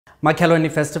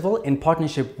Makhelwane Festival, in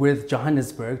partnership with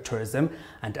Johannesburg Tourism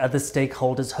and other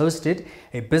stakeholders, hosted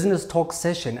a business talk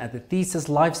session at the Thesis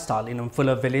Lifestyle in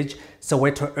Mofolo Village,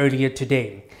 Soweto earlier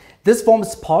today. This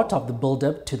forms part of the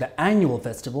build-up to the annual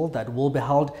festival that will be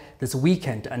held this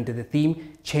weekend under the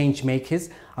theme Change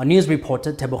Makers. Our news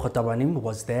reporter Makhelwane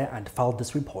was there and filed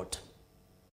this report.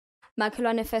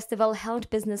 Makhelwane Festival held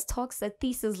business talks at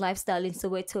Thesis Lifestyle in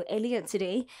Soweto earlier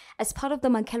today as part of the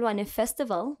Makhelwane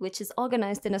Festival, which is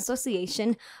organized in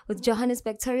association with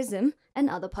Johannesburg Tourism and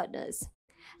other partners.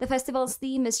 The festival's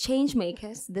theme is Change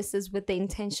Makers. This is with the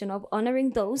intention of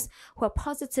honoring those who are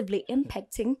positively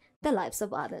impacting the lives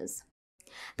of others.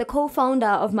 The co-founder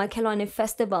of Makhelwane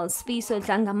Festival, Thesis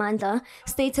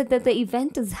stated that the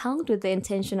event is held with the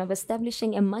intention of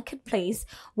establishing a marketplace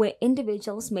where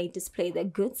individuals may display their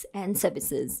goods and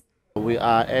services. We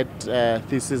are at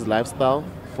Thesis Lifestyle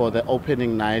for the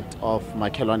opening night of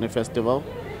Makhelwane Festival,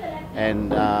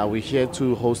 and we're here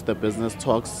to host the business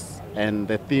talks, and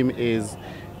the theme is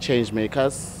Change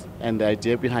Makers. And the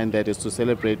idea behind that is to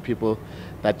celebrate people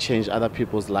that change other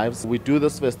people's lives. We do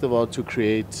this festival to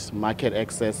create market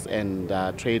access and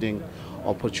trading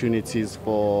opportunities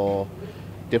for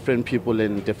different people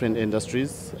in different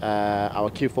industries.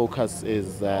 Our key focus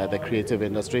is the creative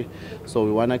industry. So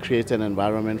we want to create an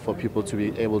environment for people to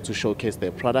be able to showcase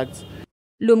their products.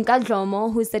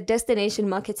 Makhelwane, who is the destination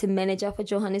marketing manager for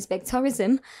Johannesburg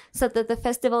Tourism, said that the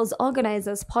festival's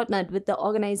organizers partnered with the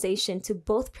organization to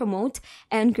both promote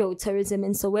and grow tourism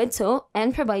in Soweto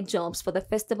and provide jobs for the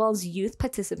festival's youth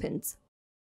participants.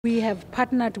 We have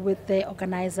partnered with the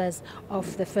organizers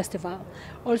of the festival,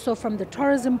 also from the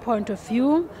tourism point of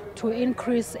view, to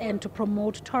increase and to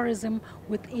promote tourism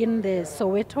within the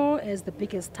Soweto as the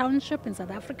biggest township in South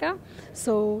Africa.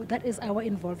 So that is our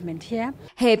involvement here.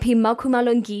 Happy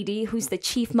Makhelwane, who's the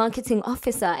Chief Marketing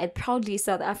Officer at Proudly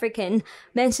South African,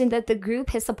 mentioned that the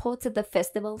group has supported the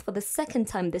festival for the second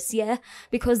time this year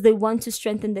because they want to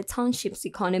strengthen the township's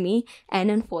economy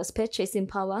and enforce purchasing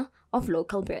power of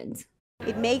local brands.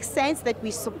 It makes sense that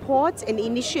we support an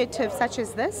initiative such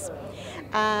as this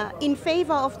in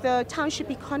favor of the township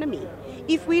economy.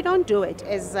 If we don't do it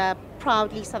as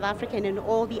Proudly South African and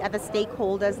all the other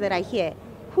stakeholders that are here,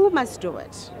 who must do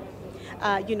it?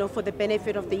 For the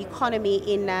benefit of the economy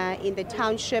in the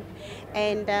township,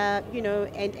 and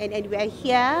and we are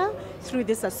here through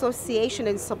this association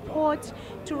and support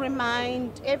to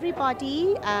remind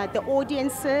everybody, the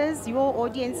audiences, your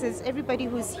audiences, everybody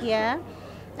who's here,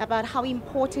 about how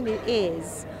important it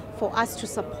is for us to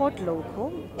support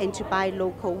local and to buy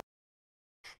local.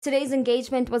 Today's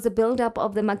engagement was a build-up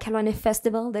of the Makhelwane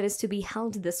Festival that is to be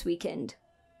held this weekend.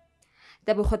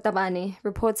 Makhelwane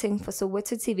reporting for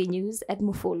Soweto TV News at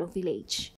Mofolo Village.